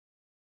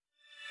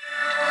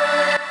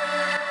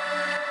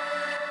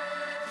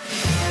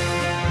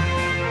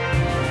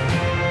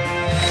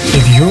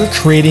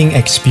creating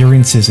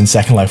experiences in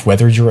Second Life,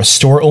 whether you're a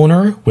store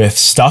owner with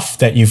stuff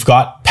that you've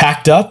got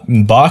packed up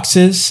in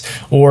boxes,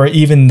 or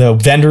even the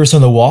vendors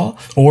on the wall,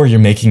 or you're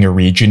making a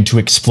region to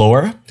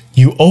explore,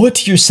 you owe it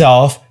to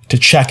yourself to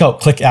check out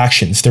Click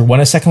Actions. They're one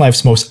of Second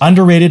Life's most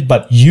underrated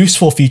but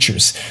useful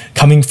features.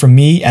 Coming from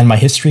me and my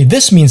history,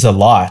 this means a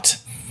lot.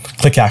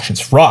 Click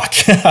Actions rock.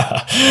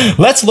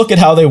 Let's look at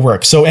how they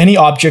work. So any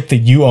object that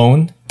you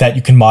own that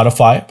you can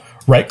modify,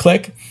 right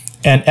click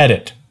and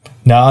edit.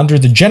 Now under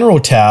the General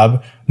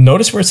tab,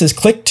 notice where it says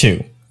Click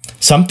To.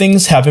 Some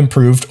things have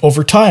improved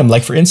over time.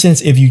 Like for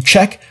instance, if you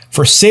check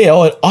for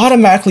sale, it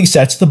automatically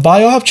sets the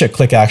buy object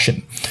click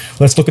action.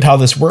 Let's look at how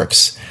this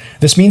works.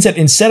 This means that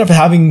instead of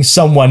having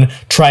someone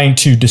trying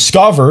to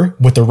discover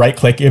with the right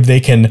click if they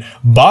can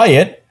buy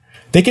it,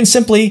 they can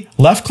simply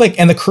left click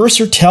and the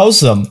cursor tells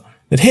them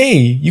that, hey,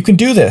 you can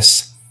do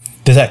this.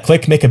 Does that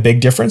click make a big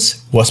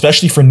difference? Well,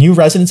 especially for new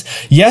residents,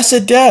 yes,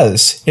 it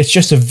does. It's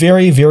just a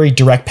very, very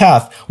direct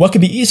path. What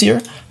could be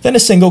easier than a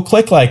single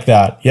click like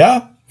that?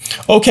 Yeah?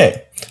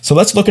 Okay, so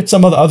let's look at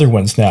some of the other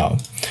ones now.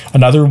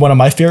 Another one of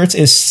my favorites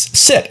is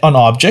sit on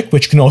object,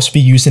 which can also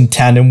be used in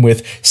tandem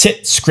with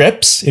sit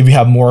scripts if you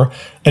have more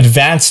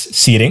advanced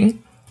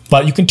seating.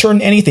 But you can turn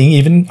anything,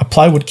 even a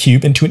plywood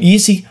cube, into an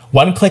easy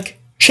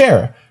one-click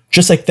chair.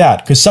 Just like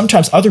that, because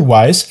sometimes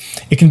otherwise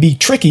it can be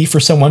tricky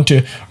for someone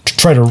to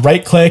try to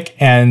right click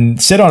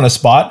and sit on a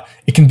spot.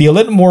 It can be a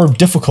little more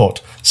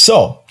difficult.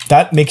 So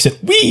that makes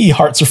it, wee,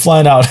 hearts are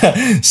flying out,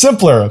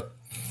 simpler.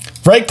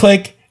 Right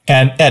click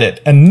and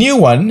edit. A new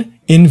one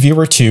in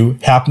Viewer 2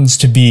 happens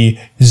to be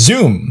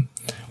zoom,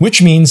 which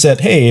means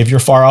that, hey, if you're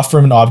far off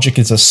from an object,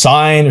 it's a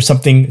sign or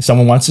something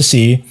someone wants to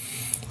see,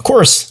 of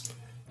course,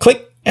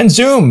 click and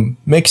zoom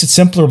makes it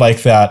simpler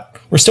like that.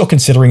 We're still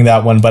considering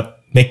that one, but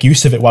make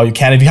use of it while you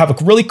can. If you have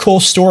a really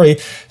cool story,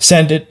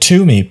 send it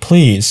to me,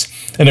 please.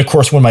 And of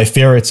course, one of my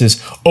favorites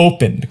is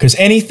open, because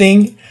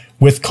anything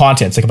with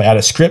contents, like if I add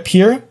a script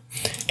here,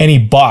 any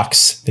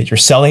box that you're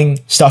selling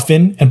stuff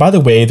in, and by the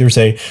way, there's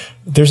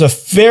a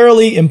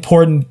fairly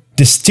important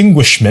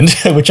distinguishment,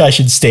 which I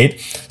should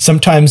state.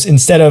 Sometimes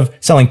instead of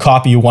selling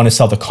copy, you want to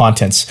sell the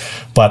contents,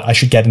 but I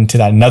should get into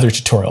that in another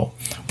tutorial.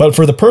 But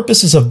for the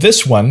purposes of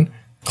this one,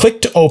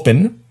 click to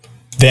open,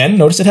 then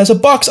notice it has a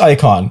box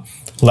icon.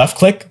 Left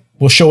click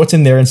will show what's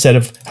in there instead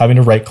of having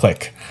to right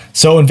click.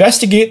 So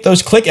investigate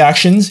those click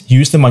actions,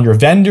 use them on your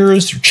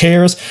vendors, your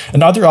chairs,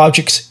 and other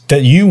objects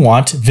that you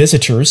want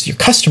visitors, your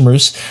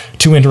customers,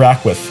 to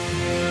interact with.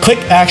 Click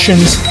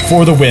Actions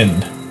for the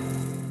win.